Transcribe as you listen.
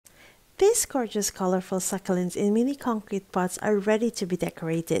These gorgeous colorful succulents in mini concrete pots are ready to be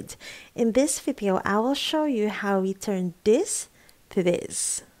decorated. In this video, I will show you how we turn this to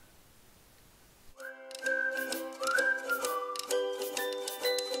this.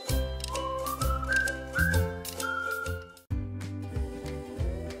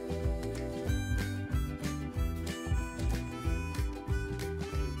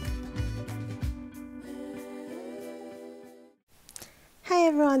 Hi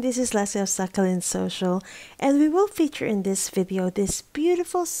everyone, this is Leslie of Succulent Social, and we will feature in this video these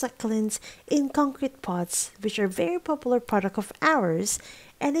beautiful succulents in concrete pots, which are a very popular product of ours,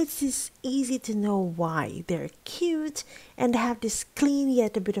 and it's just easy to know why. They're cute and have this clean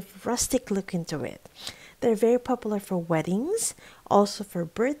yet a bit of rustic look into it. They're very popular for weddings, also for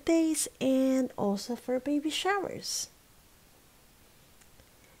birthdays, and also for baby showers.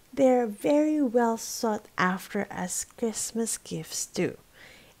 They're very well sought after as Christmas gifts too,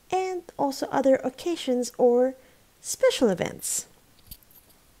 and also other occasions or special events.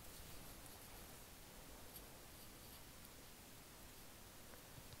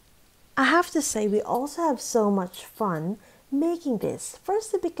 I have to say we also have so much fun making this.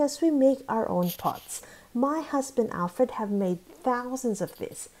 Firstly, because we make our own pots. My husband Alfred have made thousands of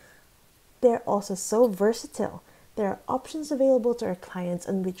these. They're also so versatile. There are options available to our clients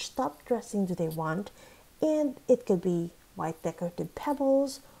on which top dressing do they want, and it could be white decorative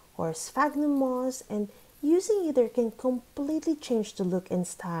pebbles or sphagnum moss, and using either can completely change the look and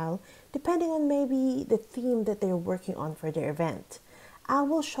style depending on maybe the theme that they're working on for their event. I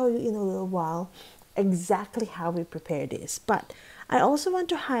will show you in a little while exactly how we prepare this, but I also want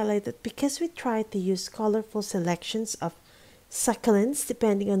to highlight that because we try to use colorful selections of succulents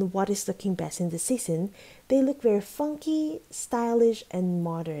depending on what is looking best in the season, they look very funky, stylish, and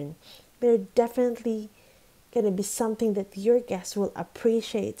modern. They're definitely going to be something that your guests will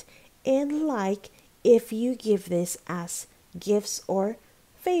appreciate and like if you give this as gifts or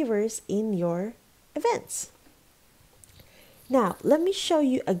favors in your events. Now, let me show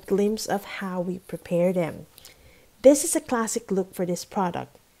you a glimpse of how we prepare them. This is a classic look for this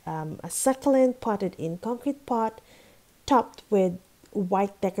product. A succulent potted in concrete pot, topped with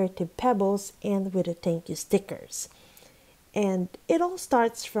white decorative pebbles and with a thank you stickers. And it all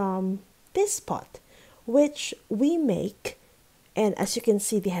starts from this pot, which we make, and as you can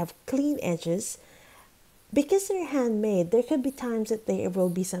see they have clean edges. Because they're handmade, there could be times that there will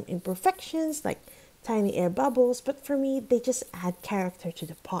be some imperfections like tiny air bubbles, but for me they just add character to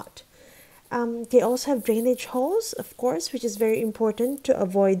the pot. They also have drainage holes, of course, which is very important to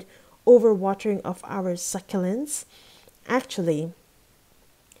avoid overwatering of our succulents. Actually,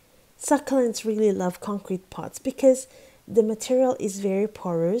 succulents really love concrete pots because the material is very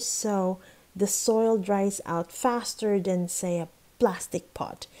porous, so the soil dries out faster than, say, a plastic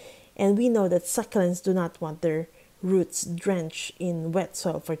pot. And we know that succulents do not want their roots drenched in wet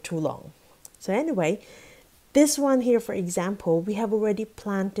soil for too long. So anyway, this one here, for example, we have already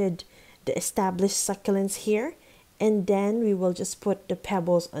planted the established succulents here, and then we will just put the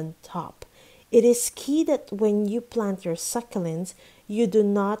pebbles on top. It is key that when you plant your succulents, you do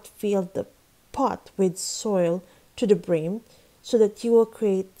not fill the pot with soil to the brim so that you will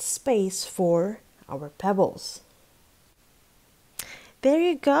create space for our pebbles. There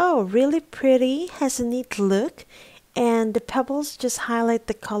you go, really pretty, has a neat look, and the pebbles just highlight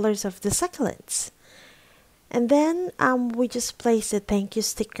the colors of the succulents. And then we just place a thank you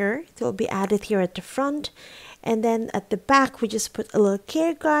sticker. It will be added here at the front, and then at the back we just put a little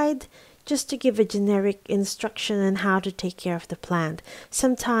care guide just to give a generic instruction on how to take care of the plant.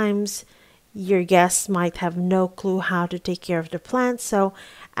 Sometimes your guests might have no clue how to take care of the plant, so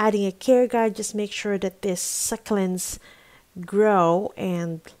adding a care guide just makes sure that these succulents grow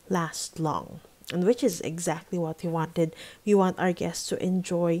and last long, and which is exactly what we wanted. We want our guests to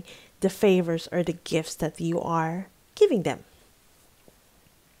enjoy the favors or the gifts that you are giving them.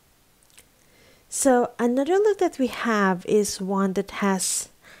 So another look that we have is one that has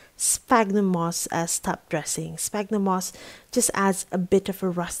sphagnum moss as top dressing. Sphagnum moss just adds a bit of a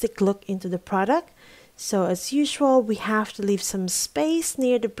rustic look into the product. So as usual, we have to leave some space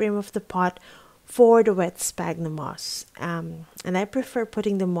near the brim of the pot for the wet sphagnum moss. And I prefer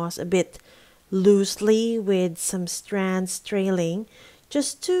putting the moss a bit loosely with some strands trailing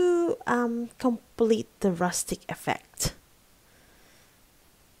just to complete the rustic effect.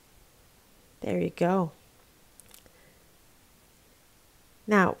 There you go.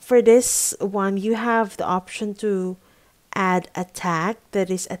 Now, for this one, you have the option to add a tag that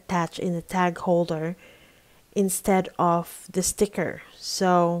is attached in the tag holder instead of the sticker.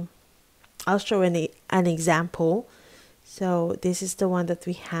 So I'll show an example. So this is the one that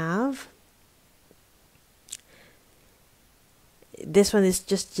we have. This one is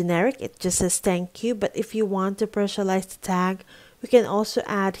just generic. It just says thank you. But if you want to personalize the tag, we can also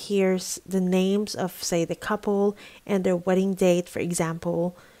add here the names of, say, the couple and their wedding date, for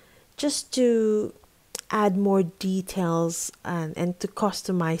example, just to add more details and to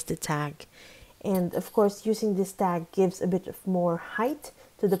customize the tag. And of course, using this tag gives a bit of more height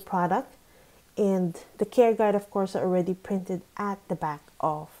to the product. And the care guide, of course, are already printed at the back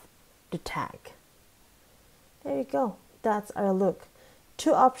of the tag. There you go. That's our look.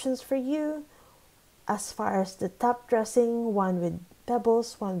 2 options for you as far as the top dressing, one with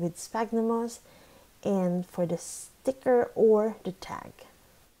pebbles, one with sphagnum moss, and for the sticker or the tag.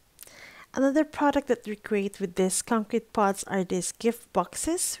 Another product that we create with these concrete pots are these gift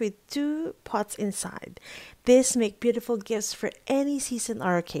boxes with 2 pots inside. These make beautiful gifts for any season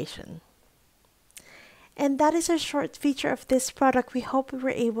or occasion. And that is a short feature of this product. We hope we were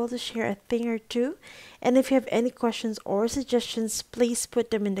able to share a thing or two. And if you have any questions or suggestions, please put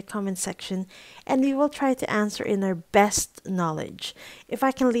them in the comment section and we will try to answer in our best knowledge. If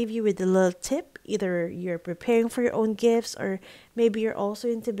I can leave you with a little tip, either you're preparing for your own gifts or maybe you're also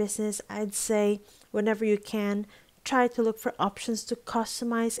into business, I'd say whenever you can, try to look for options to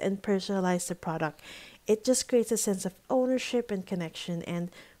customize and personalize the product. It just creates a sense of ownership and connection, and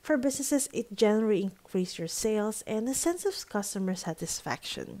for businesses, it generally increases your sales and a sense of customer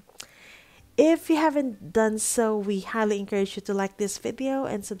satisfaction. If you haven't done so, we highly encourage you to like this video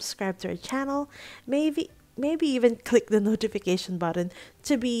and subscribe to our channel. Maybe even click the notification button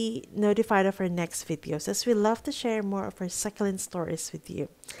to be notified of our next videos, as we love to share more of our succulent stories with you.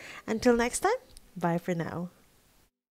 Until next time, bye for now.